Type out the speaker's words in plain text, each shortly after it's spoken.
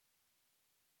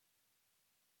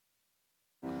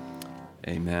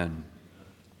Amen.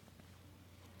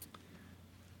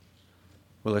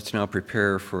 Well, let's now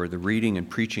prepare for the reading and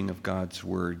preaching of God's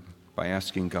word by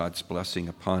asking God's blessing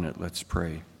upon it. Let's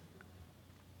pray.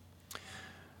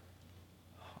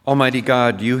 Almighty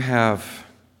God, you have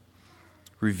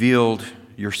revealed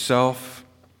yourself,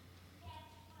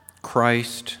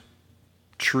 Christ,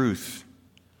 truth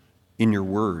in your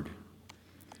word.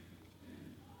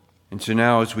 And so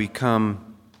now as we come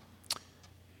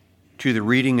to the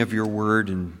reading of your word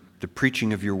and the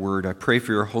preaching of your word, I pray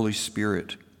for your Holy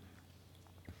Spirit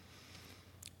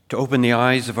to open the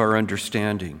eyes of our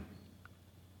understanding,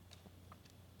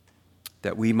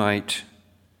 that we might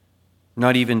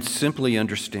not even simply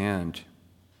understand,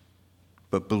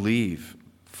 but believe,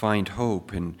 find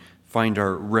hope, and find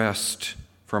our rest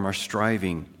from our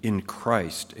striving in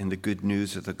Christ, in the good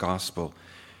news of the gospel,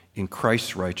 in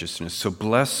Christ's righteousness. So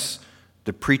bless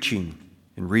the preaching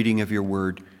and reading of your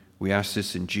word. We ask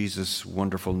this in Jesus'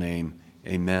 wonderful name.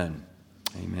 Amen.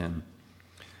 Amen.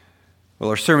 Well,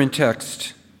 our sermon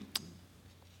text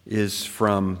is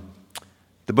from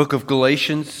the book of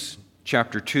Galatians,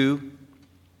 chapter 2.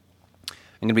 I'm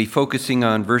going to be focusing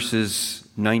on verses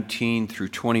 19 through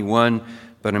 21,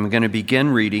 but I'm going to begin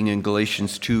reading in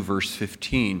Galatians 2, verse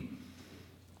 15.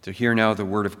 So hear now the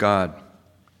word of God.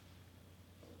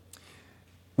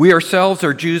 We ourselves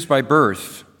are Jews by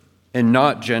birth and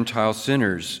not Gentile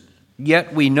sinners.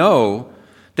 Yet we know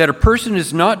that a person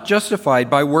is not justified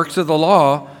by works of the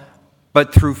law,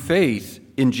 but through faith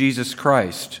in Jesus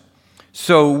Christ.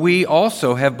 So we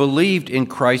also have believed in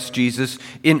Christ Jesus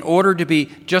in order to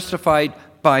be justified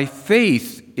by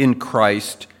faith in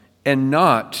Christ and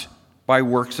not by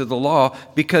works of the law,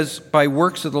 because by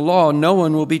works of the law no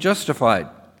one will be justified.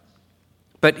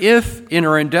 But if in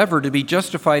our endeavor to be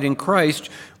justified in Christ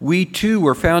we too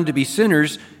were found to be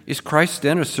sinners, is Christ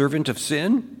then a servant of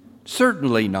sin?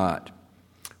 Certainly not.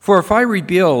 For if I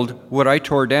rebuild what I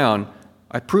tore down,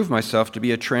 I prove myself to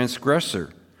be a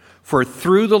transgressor. For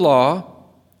through the law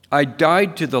I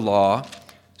died to the law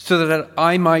so that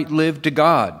I might live to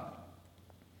God.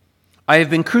 I have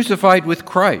been crucified with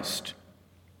Christ.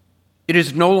 It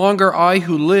is no longer I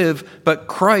who live, but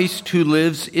Christ who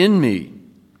lives in me.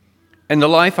 And the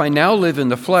life I now live in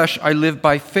the flesh, I live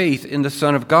by faith in the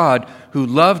Son of God, who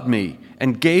loved me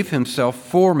and gave himself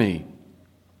for me.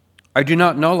 I do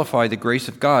not nullify the grace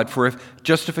of God, for if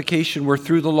justification were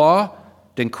through the law,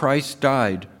 then Christ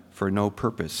died for no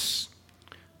purpose.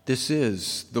 This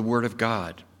is the word of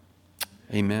God.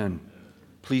 Amen.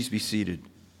 Please be seated.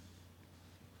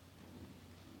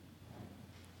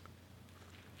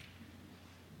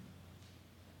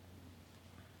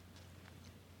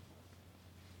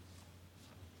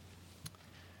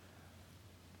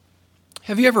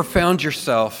 Have you ever found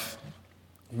yourself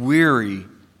weary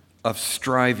of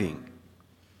striving,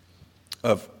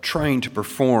 of trying to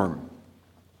perform,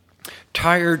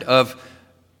 tired of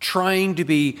trying to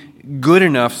be good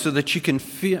enough so that you can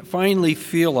finally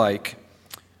feel like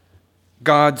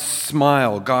God's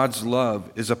smile, God's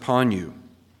love is upon you,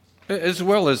 as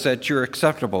well as that you're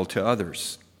acceptable to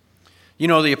others? You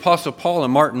know, the Apostle Paul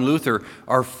and Martin Luther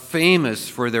are famous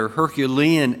for their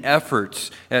Herculean efforts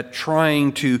at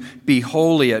trying to be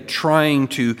holy, at trying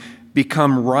to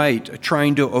become right, at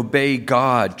trying to obey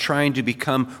God, trying to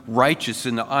become righteous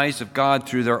in the eyes of God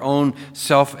through their own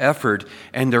self-effort.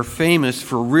 And they're famous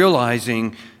for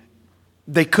realizing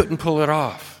they couldn't pull it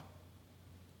off.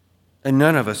 And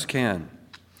none of us can.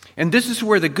 And this is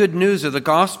where the good news of the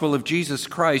gospel of Jesus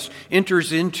Christ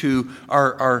enters into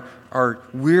our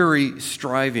weary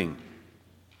striving.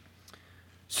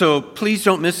 So please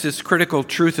don't miss this critical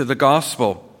truth of the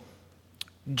gospel.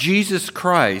 Jesus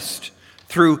Christ,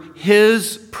 through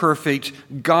his perfect,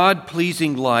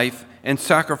 God-pleasing life and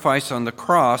sacrifice on the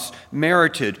cross,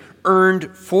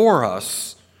 earned for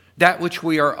us that which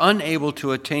we are unable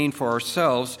to attain for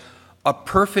ourselves, a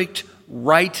perfect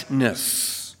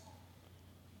rightness,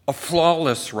 a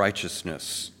flawless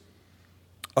righteousness,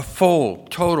 a full,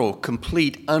 total,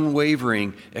 complete,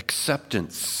 unwavering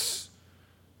acceptance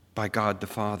by God the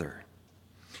Father.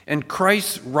 And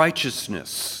Christ's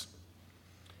righteousness,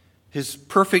 his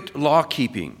perfect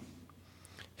law-keeping,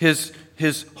 his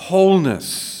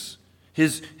wholeness,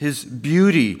 his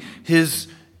beauty, his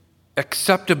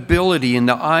acceptability in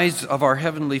the eyes of our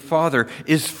Heavenly Father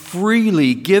is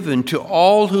freely given to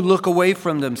all who look away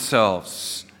from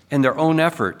themselves and their own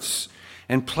efforts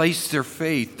and place their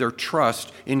faith, their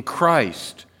trust in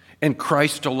Christ and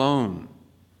Christ alone.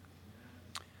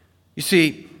 You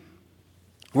see,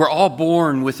 we're all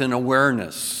born with an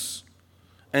awareness,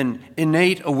 an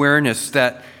innate awareness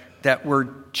that we're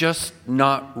just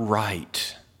not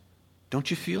right. Don't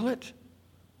you feel it?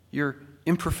 You're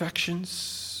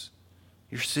imperfections,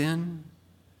 your sin.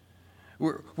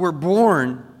 We're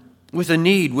born with a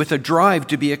need, with a drive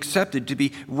to be accepted, to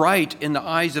be right in the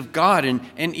eyes of God,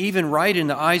 and even right in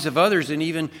the eyes of others, and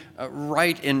even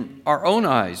right in our own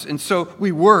eyes. And so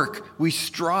we work, we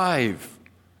strive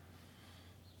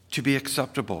to be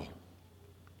acceptable.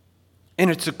 And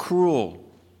it's a cruel,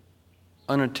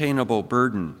 unattainable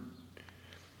burden.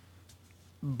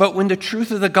 But when the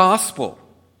truth of the gospel,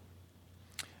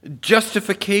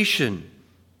 justification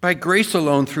by grace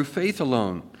alone, through faith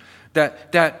alone,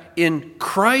 that in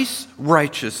Christ's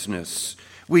righteousness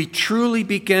we truly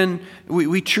become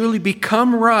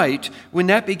right, when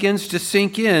that begins to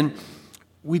sink in,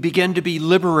 we begin to be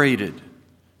liberated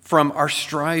from our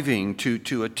striving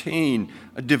to attain,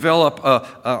 develop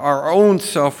our own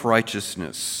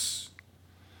self-righteousness.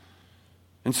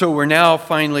 And so we're now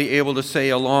finally able to say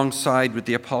alongside with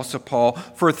the Apostle Paul,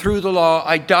 "For through the law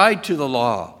I died to the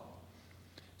law,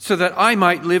 so that I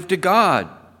might live to God.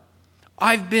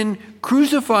 I've been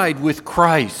crucified with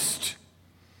Christ.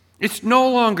 It's no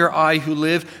longer I who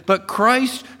live, but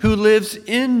Christ who lives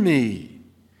in me.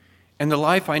 And the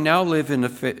life I now live in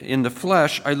the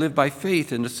flesh, I live by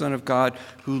faith in the Son of God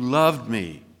who loved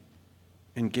me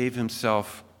and gave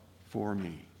himself for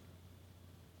me."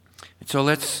 And so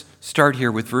let's start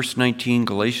here with verse 19,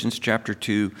 Galatians chapter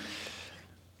 2.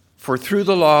 "For through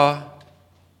the law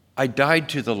I died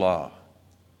to the law,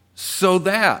 so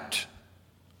that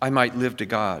I might live to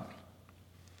God."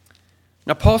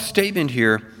 Now, Paul's statement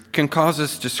here can cause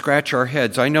us to scratch our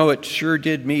heads. I know it sure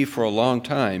did me for a long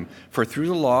time. For through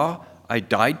the law, I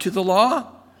died to the law?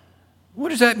 What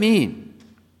does that mean?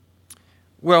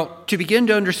 Well, to begin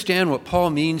to understand what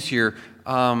Paul means here,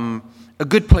 a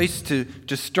good place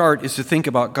to start is to think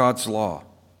about God's law.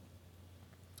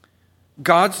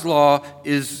 God's law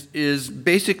is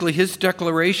basically his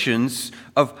declarations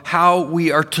of how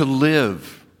we are to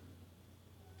live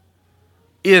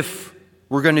if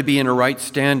we're going to be in a right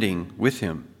standing with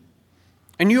him.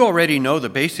 And you already know the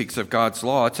basics of God's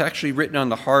law. It's actually written on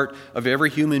the heart of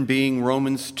every human being,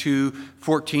 Romans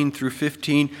 2:14 through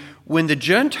 15. When the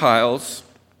Gentiles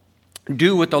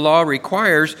do what the law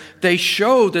requires, they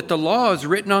show that the law is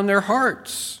written on their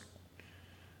hearts.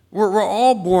 We're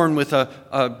all born with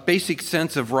a basic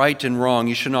sense of right and wrong.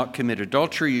 You should not commit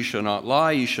adultery, you should not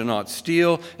lie, you should not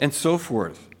steal, and so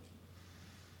forth.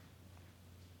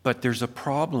 But there's a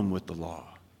problem with the law.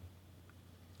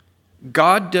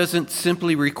 God doesn't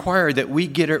simply require that we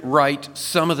get it right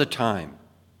some of the time.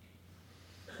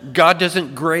 God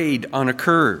doesn't grade on a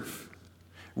curve.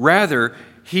 Rather,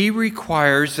 he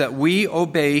requires that we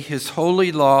obey his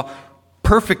holy law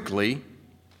perfectly,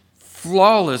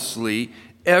 flawlessly,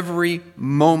 every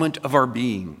moment of our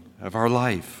being, of our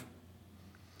life.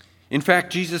 In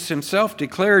fact, Jesus himself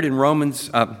declared in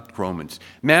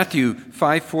Matthew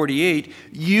 5:48,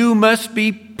 "You must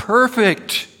be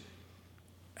perfect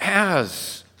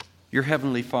as your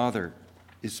heavenly Father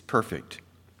is perfect."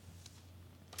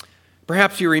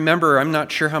 Perhaps you remember, I'm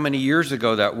not sure how many years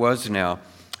ago that was now,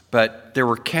 but there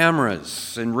were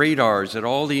cameras and radars at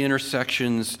all the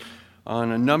intersections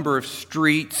on a number of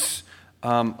streets.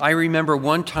 I remember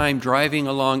one time driving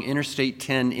along Interstate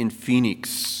 10 in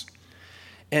Phoenix,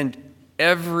 and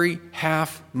every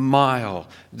half mile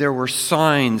there were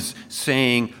signs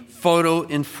saying "Photo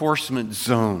Enforcement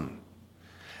Zone."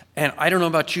 And I don't know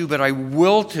about you, but I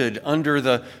wilted under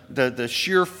the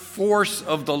sheer force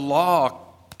of the law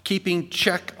keeping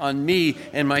check on me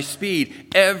and my speed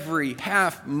every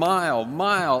half mile,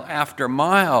 mile after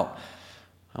mile.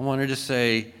 I wanted to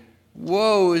say,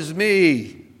 "Woe is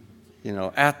me,"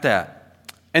 at that.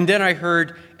 And then I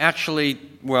heard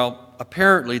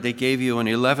apparently they gave you an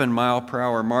 11 mile per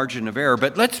hour margin of error,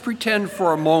 but let's pretend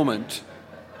for a moment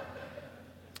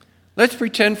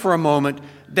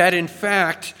that in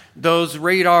fact those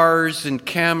radars and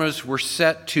cameras were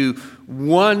set to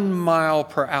 1 mile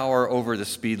per hour over the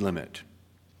speed limit.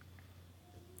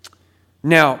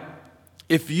 Now,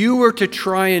 if you were to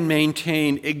try and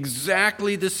maintain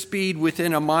exactly the speed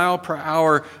within a mile per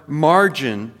hour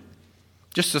margin,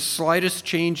 just the slightest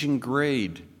change in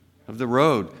grade of the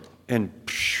road, and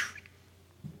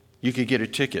you could get a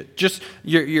ticket. Just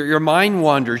your mind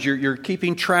wanders. You're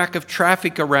keeping track of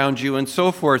traffic around you and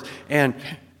so forth, and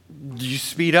you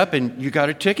speed up and you got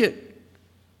a ticket.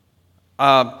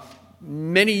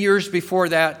 Many years before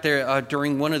that,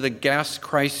 during one of the gas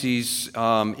crises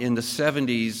in the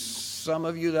 70s, some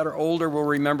of you that are older will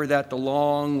remember that, the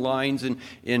long lines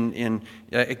in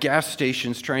gas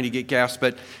stations trying to get gas.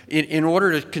 But in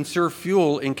order to conserve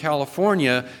fuel in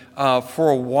California, for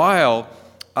a while,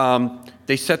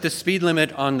 they set the speed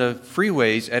limit on the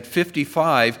freeways at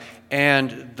 55,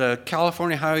 and the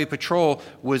California Highway Patrol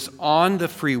was on the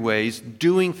freeways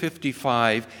doing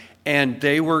 55, and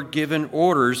they were given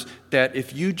orders that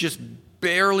if you just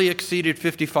barely exceeded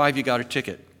 55, you got a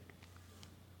ticket.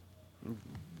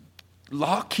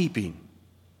 Law keeping.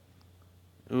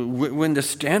 When the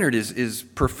standard is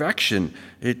perfection,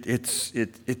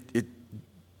 it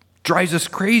drives us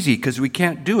crazy because we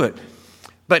can't do it.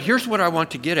 But here's what I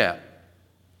want to get at.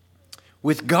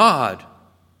 With God,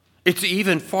 it's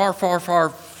even far, far, far,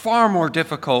 far more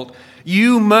difficult.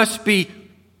 You must be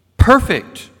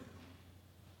perfect.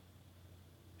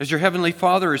 As your heavenly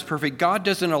Father is perfect, God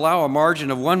doesn't allow a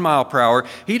margin of 1 mile per hour.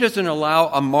 He doesn't allow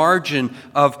a margin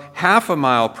of half a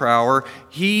mile per hour.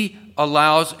 He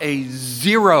allows a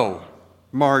 0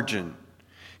 margin.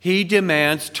 He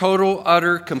demands total,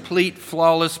 utter, complete,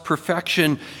 flawless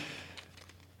perfection.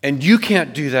 And you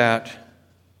can't do that,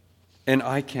 and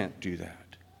I can't do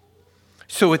that.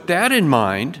 So with that in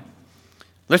mind,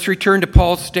 let's return to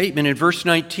Paul's statement in verse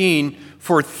 19,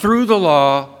 "For through the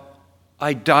law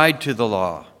I died to the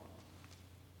law."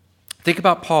 Think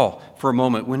about Paul for a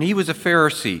moment. When he was a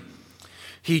Pharisee,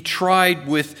 he tried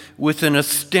with an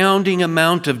astounding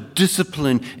amount of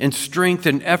discipline and strength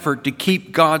and effort to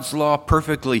keep God's law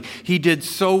perfectly. He did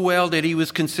so well that he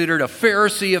was considered a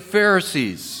Pharisee of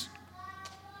Pharisees.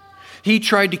 He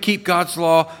tried to keep God's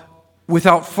law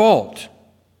without fault.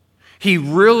 He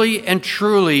really and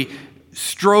truly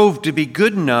strove to be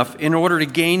good enough in order to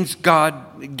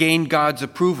gain God's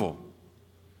approval.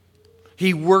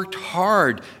 He worked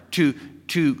hard to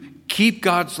keep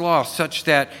God's law such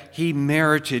that he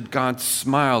merited God's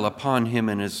smile upon him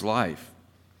in his life.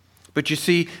 But you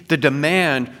see, the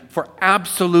demand for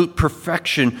absolute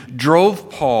perfection drove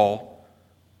Paul,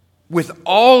 with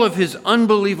all of his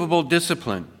unbelievable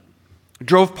discipline,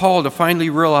 drove Paul to finally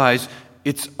realize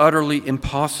it's utterly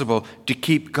impossible to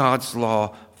keep God's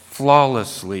law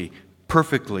flawlessly,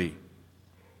 perfectly.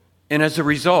 And as a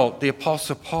result, the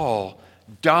Apostle Paul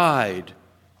died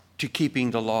to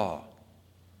keeping the law,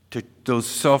 to those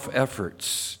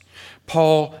self-efforts.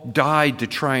 Paul died to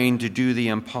trying to do the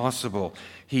impossible.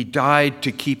 He died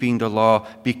to keeping the law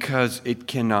because it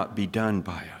cannot be done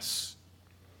by us.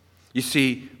 You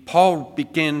see, Paul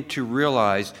began to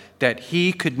realize that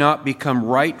he could not become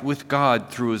right with God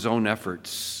through his own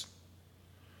efforts.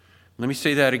 Let me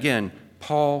say that again.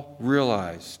 Paul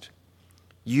realized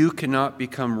you cannot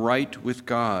become right with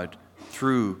God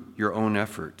through your own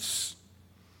efforts.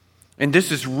 And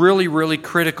this is really, really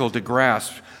critical to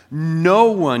grasp.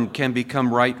 No one can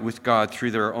become right with God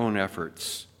through their own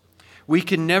efforts. We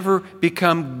can never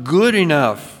become good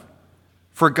enough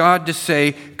for God to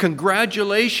say,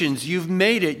 "Congratulations, you've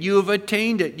made it, you have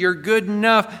attained it, you're good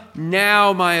enough,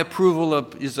 now my approval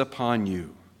is upon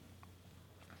you."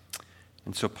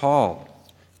 And so Paul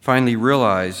finally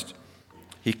realized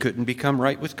he couldn't become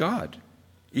right with God,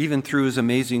 even through his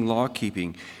amazing law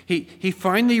keeping. He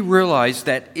finally realized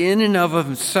that in and of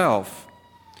himself,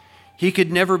 he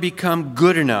could never become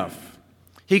good enough.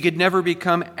 He could never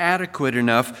become adequate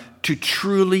enough to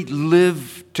truly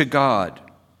live to God.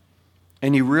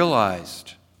 And he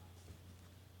realized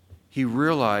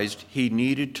he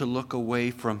needed to look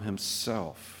away from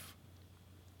himself.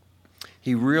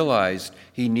 He realized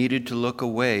he needed to look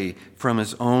away from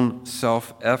his own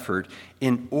self-effort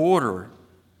in order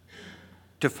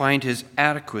to find his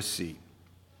adequacy,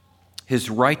 his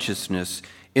righteousness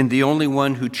in the only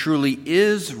one who truly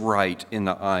is right in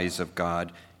the eyes of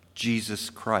God, Jesus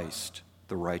Christ,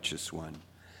 the righteous one.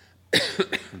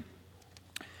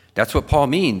 That's what Paul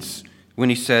means when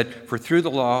he said, "For through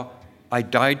the law, I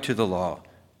died to the law."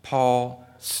 Paul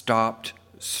stopped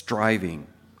striving.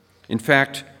 In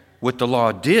fact, what the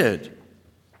law did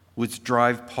was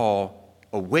drive Paul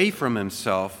away from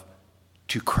himself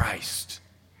to Christ.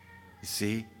 You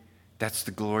see, that's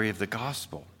the glory of the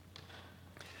gospel.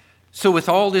 So with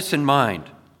all this in mind,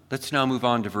 let's now move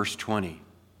on to verse 20,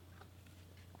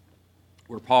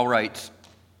 where Paul writes,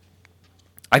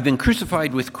 "I've been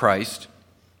crucified with Christ.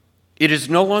 It is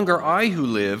no longer I who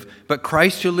live, but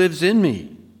Christ who lives in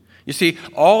me." You see,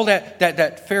 all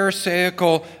that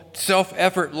Pharisaical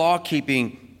self-effort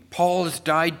law-keeping, Paul has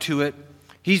died to it.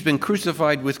 He's been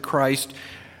crucified with Christ.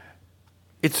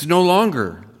 It's no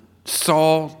longer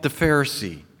Saul the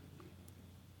Pharisee,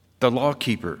 the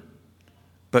law-keeper,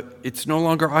 but it's no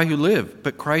longer I who live,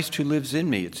 but Christ who lives in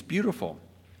me. It's beautiful.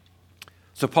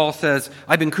 So Paul says,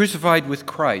 I've been crucified with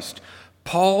Christ.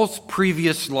 Paul's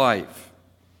previous life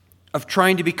of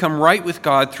trying to become right with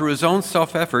God through his own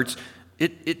self-efforts,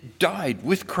 it died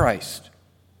with Christ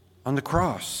on the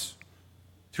cross.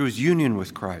 through his union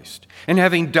with Christ, and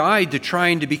having died to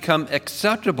trying to become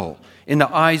acceptable in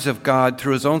the eyes of God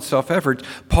through his own self-effort,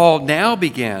 Paul now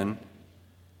began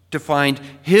to find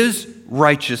his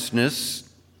righteousness,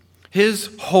 his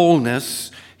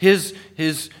wholeness, his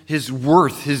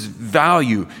worth, his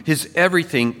value, his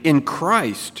everything in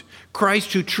Christ.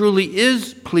 Christ who truly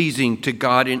is pleasing to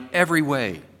God in every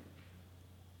way.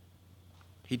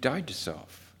 He died to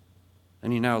self,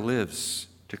 and he now lives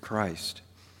to Christ.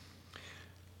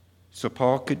 So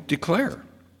Paul could declare,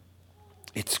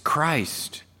 it's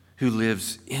Christ who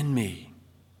lives in me.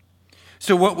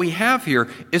 So what we have here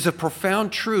is a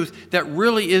profound truth that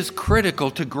really is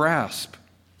critical to grasp.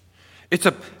 It's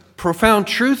a profound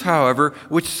truth, however,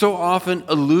 which so often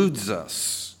eludes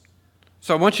us.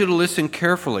 So I want you to listen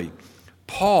carefully.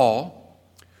 Paul,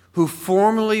 who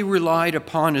formerly relied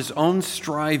upon his own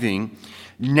striving,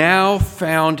 now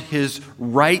found his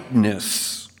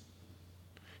rightness,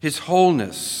 his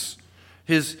wholeness,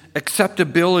 his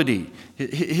acceptability,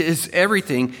 his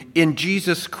everything in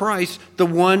Jesus Christ, the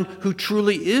one who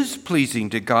truly is pleasing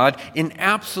to God in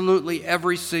absolutely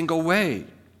every single way.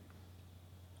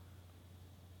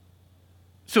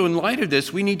 So in light of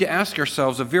this, we need to ask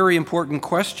ourselves a very important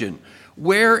question.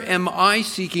 Where am I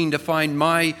seeking to find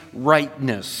my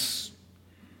rightness,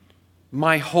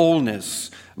 my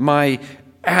wholeness, my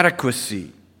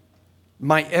adequacy,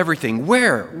 my everything?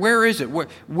 Where is it?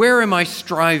 Where am I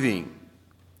striving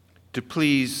to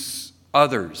please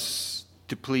others,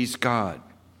 to please God?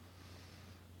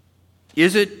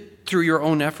 Is it through your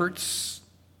own efforts?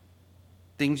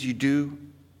 Things you do,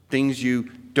 things you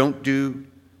don't do,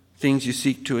 things you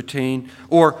seek to attain?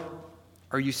 Or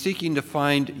are you seeking to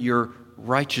find your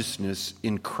righteousness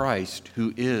in Christ,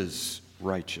 who is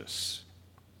righteous?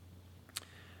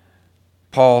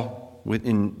 Paul,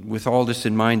 with all this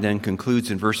in mind, then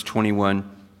concludes in verse 21,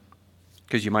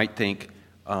 because you might think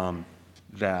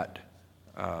that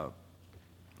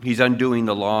he's undoing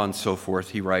the law and so forth.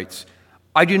 He writes,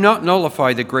 I do not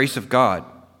nullify the grace of God,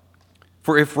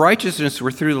 for if righteousness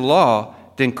were through the law,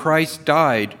 then Christ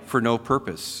died for no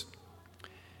purpose.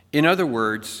 In other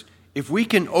words, if we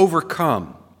can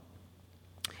overcome,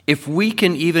 if we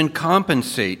can even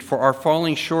compensate for our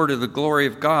falling short of the glory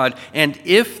of God, and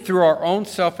if through our own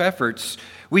self-efforts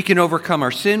we can overcome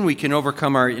our sin, we can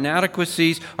overcome our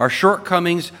inadequacies, our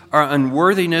shortcomings, our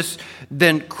unworthiness,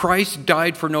 then Christ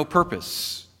died for no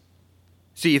purpose.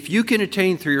 See, if you can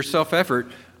attain through your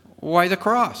self-effort, why the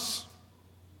cross?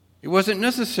 It wasn't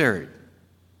necessary.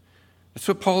 That's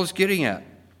what Paul is getting at.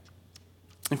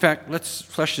 In fact, let's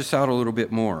flesh this out a little bit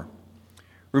more.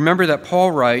 Remember that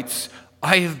Paul writes,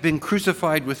 I have been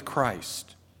crucified with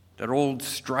Christ. That old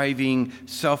striving,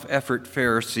 self-effort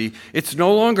Pharisee. It's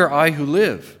no longer I who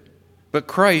live, but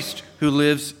Christ who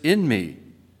lives in me.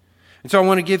 And so I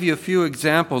want to give you a few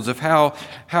examples of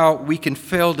how we can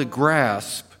fail to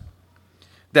grasp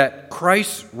that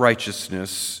Christ's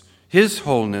righteousness, his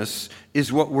wholeness,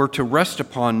 is what we're to rest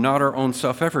upon, not our own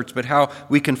self-efforts, but how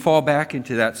we can fall back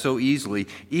into that so easily,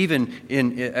 even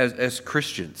as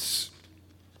Christians.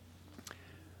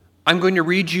 I'm going to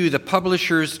read you the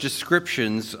publisher's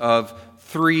descriptions of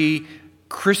 3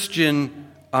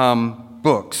 Christian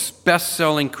books,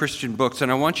 best-selling Christian books, and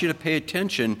I want you to pay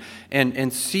attention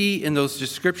and see in those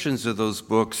descriptions of those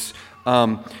books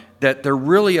that they're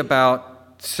really about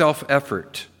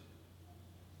self-effort,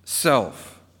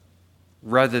 self,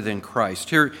 rather than Christ.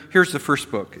 Here's the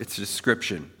first book, its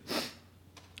description.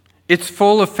 It's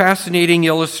full of fascinating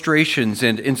illustrations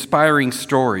and inspiring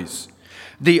stories.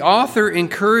 The author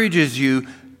encourages you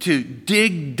to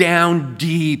dig down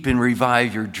deep and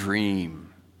revive your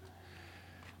dream.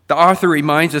 The author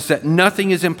reminds us that nothing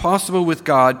is impossible with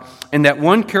God, and that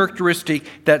one characteristic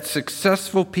that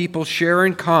successful people share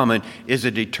in common is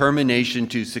a determination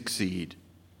to succeed.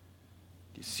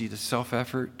 Do you see the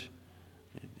self-effort?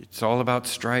 It's all about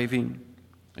striving.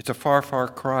 It's a far, far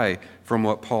cry from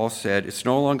what Paul said. It's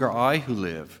no longer I who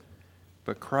live,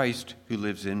 but Christ who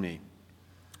lives in me.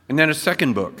 And then a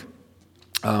second book,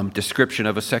 description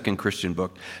of a second Christian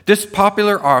book. This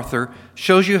popular author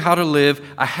shows you how to live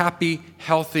a happy,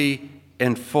 healthy,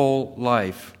 and full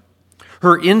life.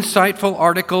 Her insightful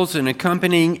articles and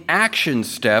accompanying action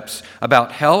steps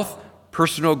about health,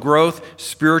 personal growth,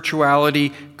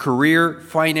 spirituality, career,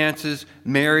 finances,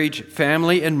 marriage,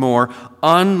 family, and more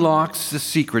unlocks the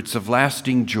secrets of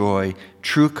lasting joy,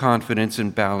 true confidence,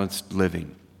 and balanced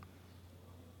living.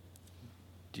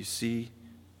 Do you see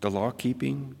the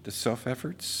law-keeping, the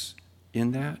self-efforts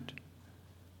in that?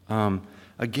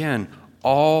 Again,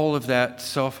 all of that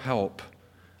self-help,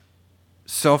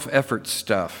 self-effort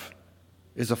stuff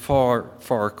is a far,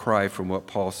 far cry from what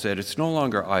Paul said. It's no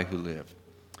longer I who live,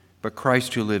 but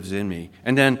Christ who lives in me.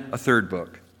 And then a third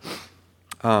book.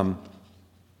 A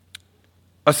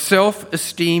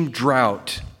self-esteem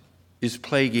drought is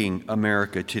plaguing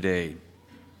America today.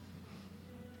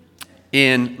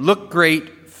 In Look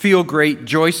Great, Feel Great,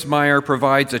 Joyce Meyer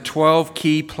provides a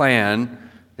 12-key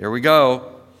plan, there we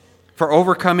go, for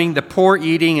overcoming the poor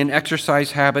eating and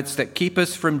exercise habits that keep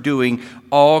us from doing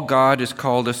all God has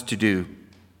called us to do.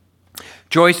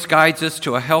 Joyce guides us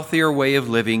to a healthier way of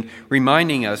living,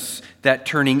 reminding us that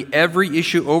turning every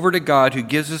issue over to God who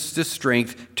gives us the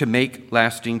strength to make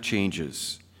lasting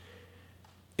changes.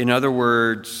 In other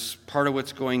words, part of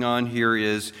what's going on here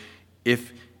is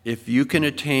if you can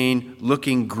attain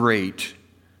looking great,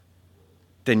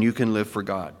 then you can live for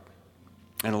God.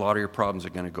 And a lot of your problems are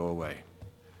going to go away.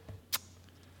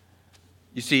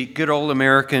 You see, good old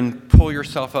American, pull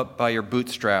yourself up by your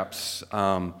bootstraps.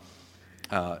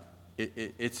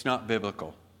 It's not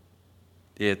biblical.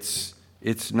 It's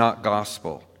not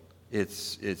gospel.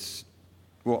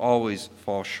 We'll always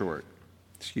fall short.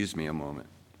 Excuse me a moment.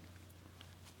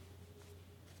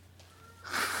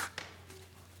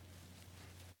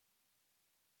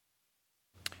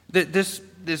 This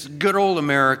good old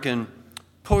American,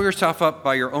 pull yourself up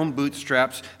by your own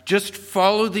bootstraps, just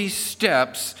follow these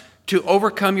steps to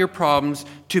overcome your problems,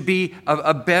 to be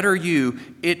a better you.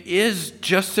 It is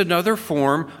just another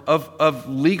form of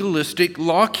legalistic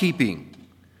law-keeping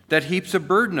that heaps a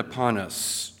burden upon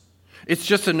us. It's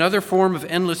just another form of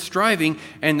endless striving,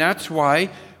 and that's why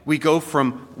we go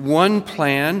from one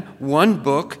plan, one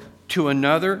book, to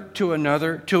another, to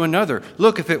another, to another.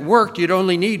 Look, if it worked, you'd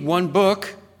only need one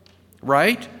book,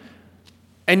 right?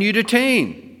 And you'd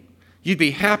attain. You'd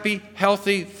be happy,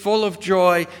 healthy, full of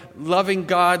joy, loving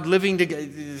God, living together.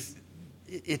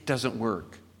 It doesn't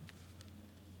work.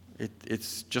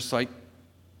 It's just like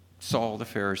Saul the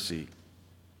Pharisee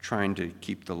trying to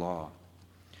keep the law.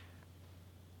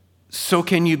 So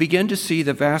can you begin to see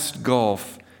the vast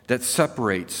gulf that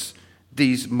separates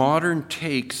these modern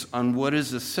takes on what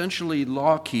is essentially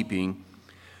law-keeping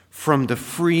from the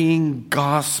freeing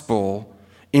gospel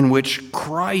in which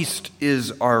Christ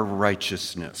is our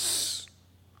righteousness?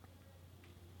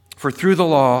 For through the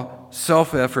law,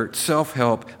 self-effort,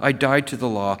 self-help, I died to the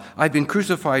law. I've been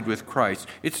crucified with Christ.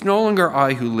 It's no longer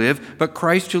I who live, but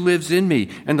Christ who lives in me.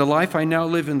 And the life I now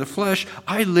live in the flesh,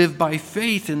 I live by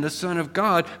faith in the Son of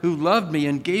God who loved me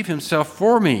and gave himself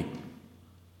for me.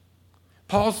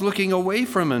 Paul's looking away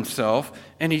from himself,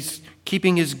 and he's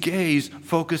keeping his gaze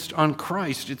focused on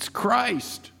Christ. It's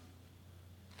Christ,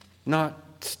 not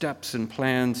steps and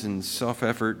plans and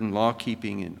self-effort and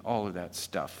law-keeping and all of that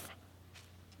stuff.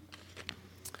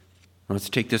 Let's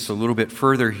take this a little bit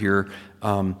further here,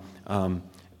 and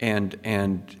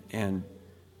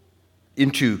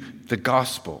into the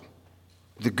gospel,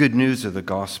 the good news of the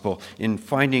gospel, in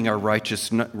finding our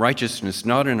righteousness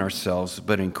not in ourselves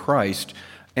but in Christ.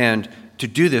 And to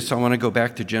do this, I want to go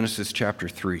back to Genesis chapter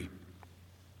 3.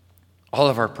 All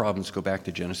of our problems go back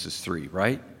to Genesis 3,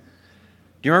 right?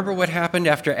 Do you remember what happened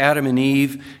after Adam and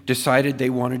Eve decided they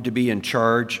wanted to be in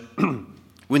charge?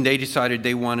 When they decided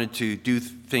they wanted to do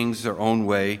things their own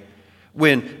way,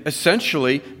 when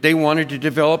essentially they wanted to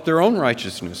develop their own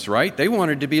righteousness, right? They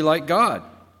wanted to be like God.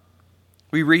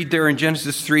 We read there in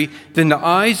Genesis 3, then the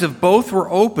eyes of both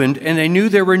were opened and they knew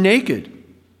they were naked.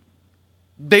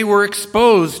 They were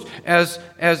exposed as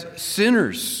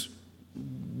sinners.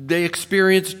 They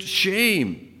experienced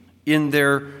shame in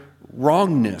their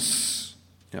wrongness,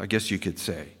 I guess you could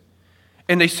say.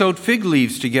 And they sewed fig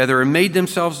leaves together and made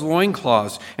themselves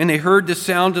loincloths. And they heard the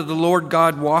sound of the Lord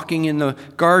God walking in the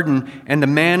garden, and the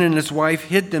man and his wife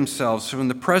hid themselves from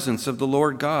the presence of the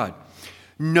Lord God.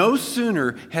 No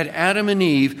sooner had Adam and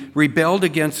Eve rebelled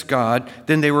against God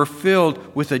than they were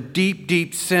filled with a deep,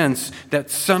 deep sense that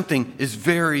something is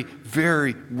very,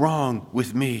 very wrong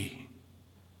with me.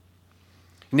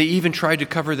 And they even tried to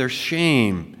cover their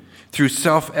shame through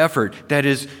self-effort, that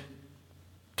is,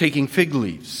 taking fig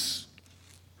leaves.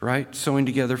 Right? Sewing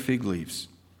together fig leaves.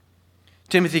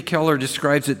 Timothy Keller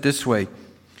describes it this way.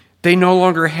 They no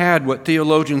longer had what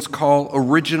theologians call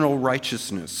original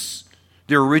righteousness,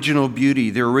 their original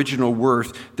beauty, their original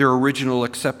worth, their original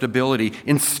acceptability.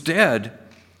 Instead,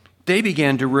 they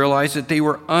began to realize that they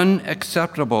were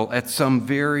unacceptable at some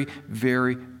very,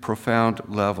 very profound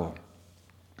level.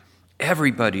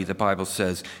 Everybody, the Bible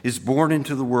says, is born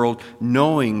into the world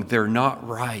knowing they're not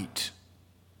right.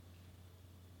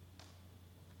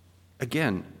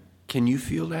 Again, can you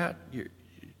feel that?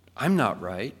 I'm not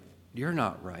right. You're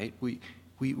not right.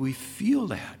 We feel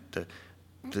that,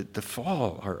 the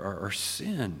fall, our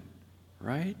sin,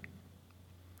 right?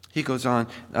 He goes on,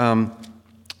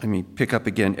 Let me pick up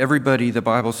again. Everybody, the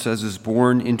Bible says, is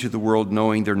born into the world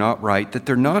knowing they're not right, that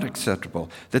they're not acceptable,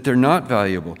 that they're not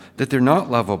valuable, that they're not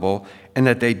lovable, and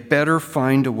that they better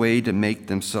find a way to make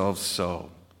themselves so.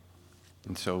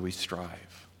 And so we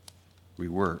strive. We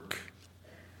work.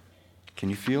 Can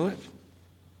you feel it?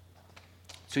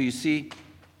 So you see,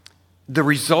 the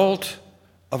result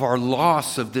of our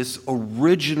loss of this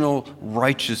original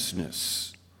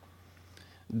righteousness,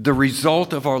 the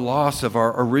result of our loss of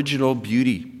our original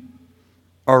beauty,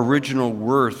 our original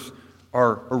worth,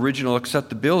 our original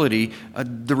acceptability,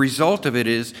 the result of it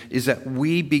is that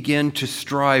we begin to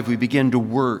strive, we begin to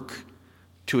work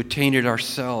to attain it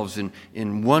ourselves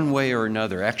in one way or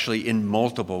another, actually in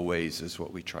multiple ways is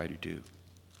what we try to do.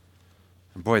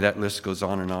 And boy, that list goes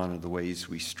on of the ways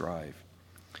we strive.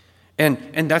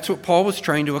 And that's what Paul was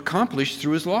trying to accomplish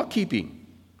through his law keeping,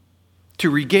 to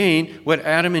regain what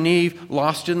Adam and Eve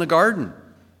lost in the garden,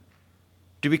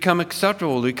 to become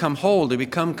acceptable, to become whole, to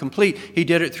become complete. He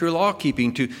did it through law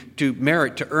keeping, to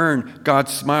merit, to earn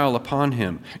God's smile upon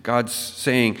him. God's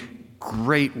saying,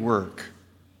 great work,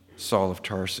 Saul of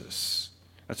Tarsus.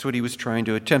 That's what he was trying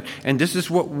to attempt. And this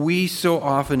is what we so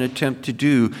often attempt to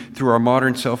do through our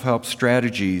modern self-help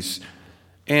strategies.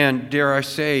 And dare I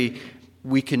say,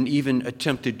 we can even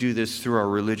attempt to do this through our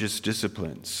religious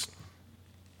disciplines.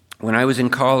 When I was in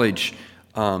college,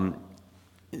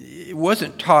 it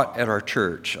wasn't taught at our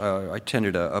church. I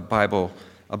attended a Bible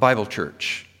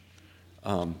church,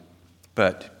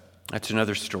 but that's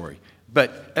another story.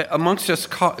 But amongst us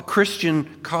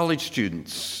Christian college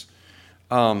students,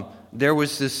 there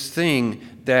was this thing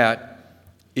that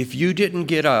if you didn't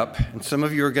get up, and some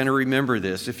of you are going to remember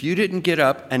this, if you didn't get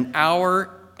up an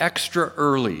hour extra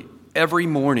early every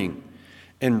morning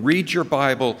and read your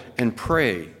Bible and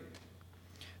pray,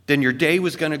 then your day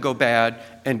was going to go bad,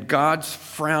 and God's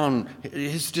frown,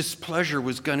 his displeasure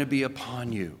was going to be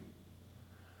upon you.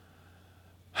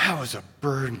 That was a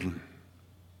burden.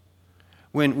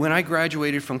 When I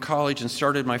graduated from college and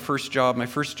started my first job,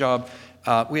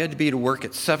 we had to be to work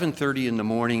at 7:30 in the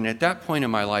morning. And at that point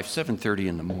in my life, 7:30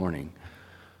 in the morning,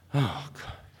 oh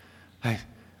God,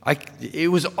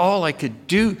 it was all I could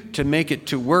do to make it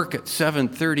to work at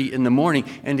 7:30 in the morning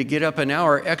and to get up an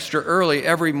hour extra early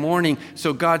every morning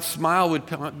so God's smile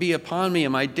would be upon me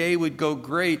and my day would go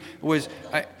great.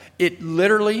 It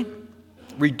literally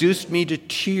reduced me to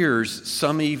tears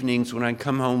some evenings when I'd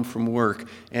come home from work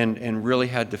and really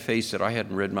had to face that I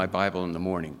hadn't read my Bible in the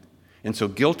morning. And so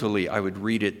guiltily, I would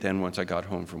read it then once I got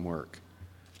home from work.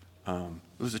 It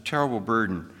was a terrible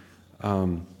burden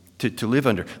to live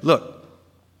under. Look,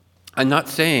 I'm not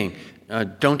saying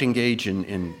don't engage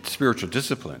in spiritual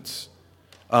disciplines.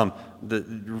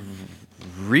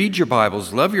 Read your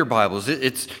Bibles, love your Bibles.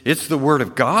 It's the Word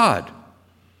of God.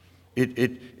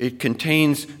 It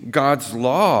contains God's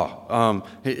law,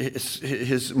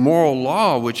 His moral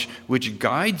law, which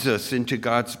guides us into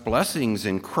God's blessings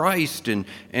in Christ, and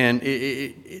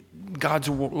God's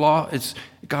law,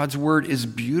 God's Word is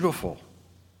beautiful.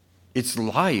 It's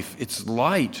life. It's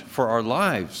light for our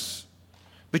lives.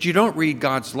 But you don't read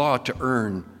God's law to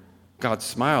earn God's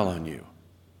smile on you.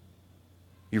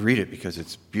 You read it because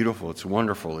it's beautiful, it's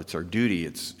wonderful, it's our duty,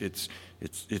 it's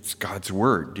God's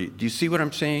Word. Do you see what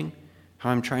I'm saying?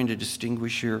 How I'm trying to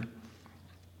distinguish here?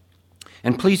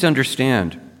 And please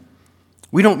understand,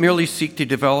 we don't merely seek to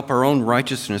develop our own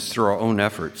righteousness through our own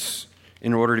efforts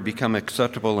in order to become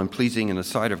acceptable and pleasing in the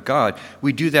sight of God.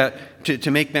 We do that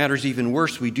to make matters even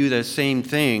worse. We do the same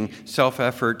thing,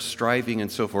 self-effort, striving,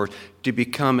 and so forth, to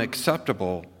become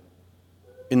acceptable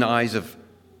in the eyes of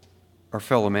our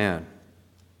fellow man.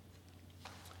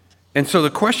 And so the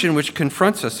question which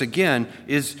confronts us again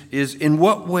is in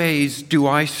what ways do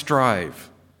I strive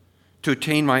to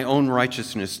attain my own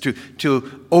righteousness,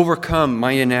 to overcome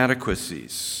my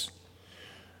inadequacies?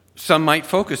 Some might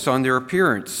focus on their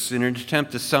appearance in an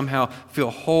attempt to somehow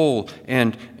feel whole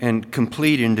and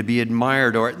complete and to be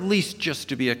admired, or at least just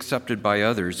to be accepted by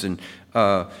others. And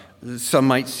some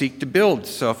might seek to build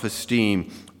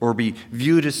self-esteem or be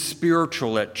viewed as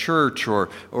spiritual at church or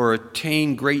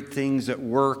attain great things at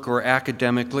work or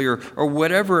academically or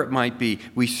whatever it might be.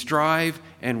 We strive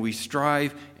and we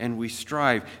strive and we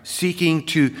strive, seeking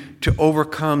to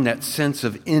overcome that sense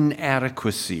of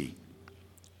inadequacy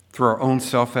through our own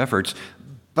self-efforts.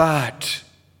 But,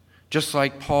 just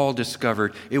like Paul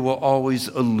discovered, it will always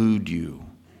elude you.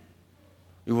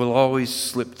 It will always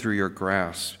slip through your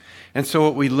grasp. And so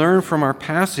what we learn from our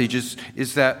passage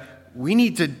is that we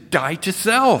need to die to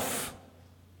self.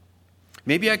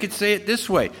 Maybe I could say it this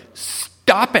way: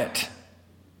 stop it.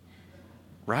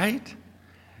 Right?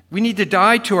 We need to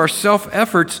die to our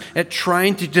self-efforts at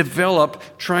trying to develop,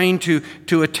 trying to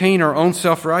attain our own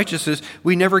self-righteousness.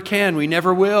 We never can, we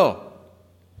never will.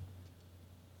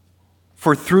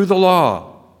 For through the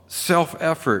law,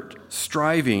 self-effort,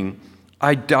 striving,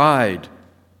 I died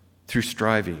through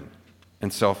striving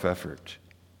and self-effort,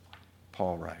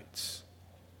 Paul writes.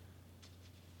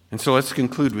 And so let's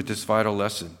conclude with this vital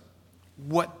lesson.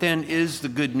 What then is the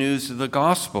good news of the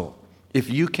gospel if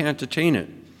you can't attain it?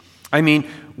 I mean,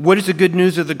 what is the good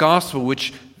news of the gospel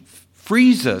which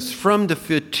frees us from the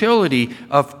futility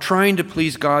of trying to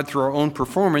please God through our own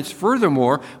performance?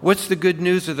 Furthermore, what's the good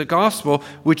news of the gospel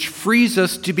which frees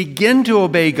us to begin to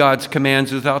obey God's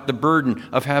commands without the burden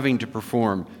of having to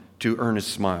perform to earn His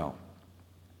smile?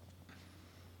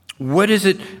 What is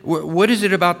the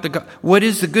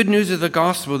good news of the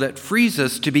gospel that frees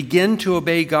us to begin to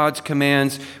obey God's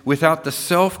commands without the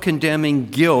self-condemning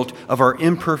guilt of our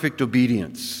imperfect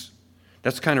obedience?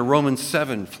 That's kind of Romans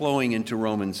 7 flowing into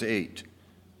Romans 8.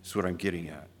 That's what I'm getting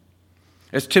at.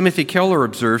 As Timothy Keller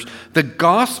observes, the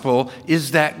gospel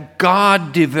is that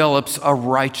God develops a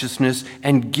righteousness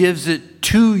and gives it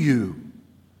to you.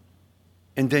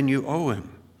 And then you owe Him.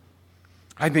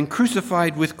 I've been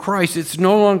crucified with Christ. It's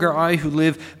no longer I who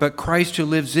live, but Christ who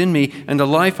lives in me. And the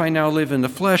life I now live in the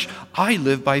flesh, I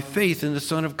live by faith in the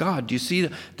Son of God. Do you see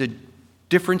the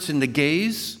difference in the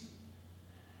gaze?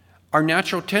 Our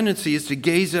natural tendency is to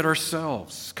gaze at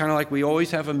ourselves, kind of like we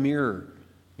always have a mirror,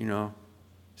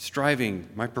 striving,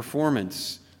 my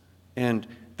performance. And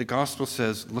the gospel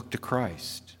says, look to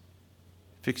Christ.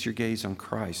 Fix your gaze on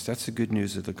Christ. That's the good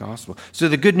news of the gospel. So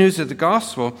the good news of the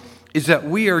gospel is that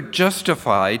we are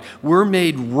justified, we're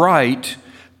made right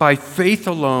by faith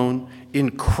alone,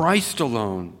 in Christ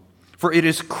alone. For it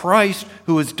is Christ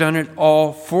who has done it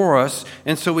all for us,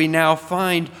 and so we now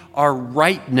find our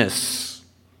rightness,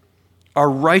 our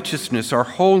righteousness, our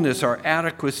wholeness, our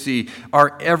adequacy,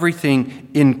 our everything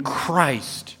in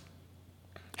Christ.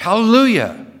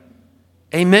 Hallelujah.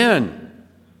 Amen.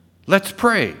 Let's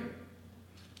pray.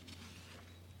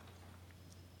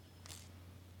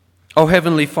 Oh,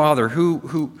 Heavenly Father,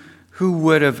 who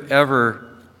would have ever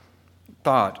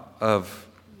thought of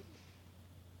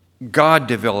God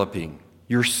developing,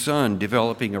 your Son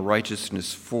developing a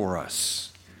righteousness for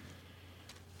us?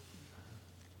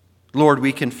 Lord,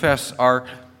 we confess our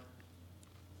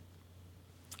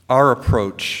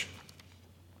approach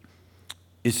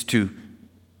is to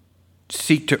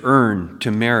seek to earn,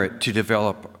 to merit, to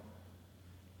develop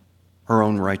our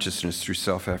own righteousness through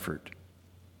self-effort.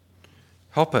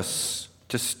 Help us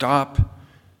to stop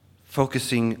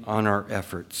focusing on our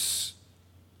efforts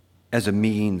as a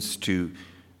means to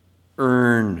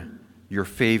earn your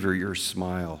favor, your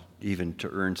smile, even to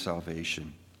earn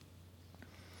salvation.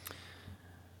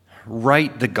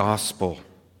 Write the gospel,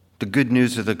 the good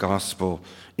news of the gospel,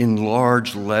 in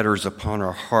large letters upon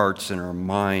our hearts and our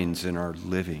minds and our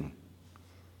living.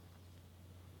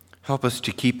 Help us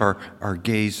to keep our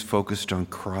gaze focused on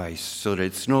Christ so that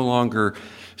it's no longer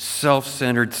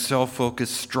self-centered,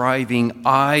 self-focused, striving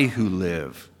I who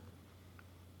live,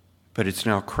 but it's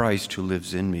now Christ who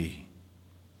lives in me.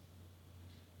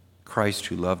 Christ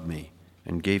who loved me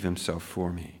and gave Himself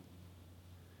for me.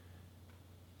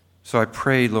 So I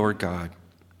pray, Lord God,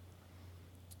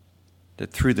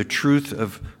 that through the truth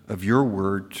of your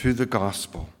word, through the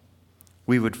gospel,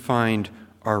 we would find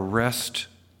our rest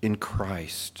in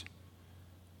Christ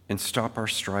and stop our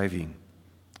striving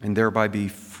and thereby be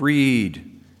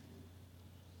freed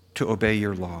to obey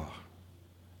your law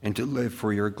and to live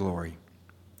for your glory.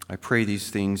 I pray these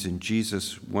things in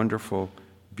Jesus' wonderful,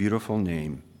 beautiful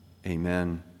name.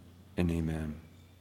 Amen and amen.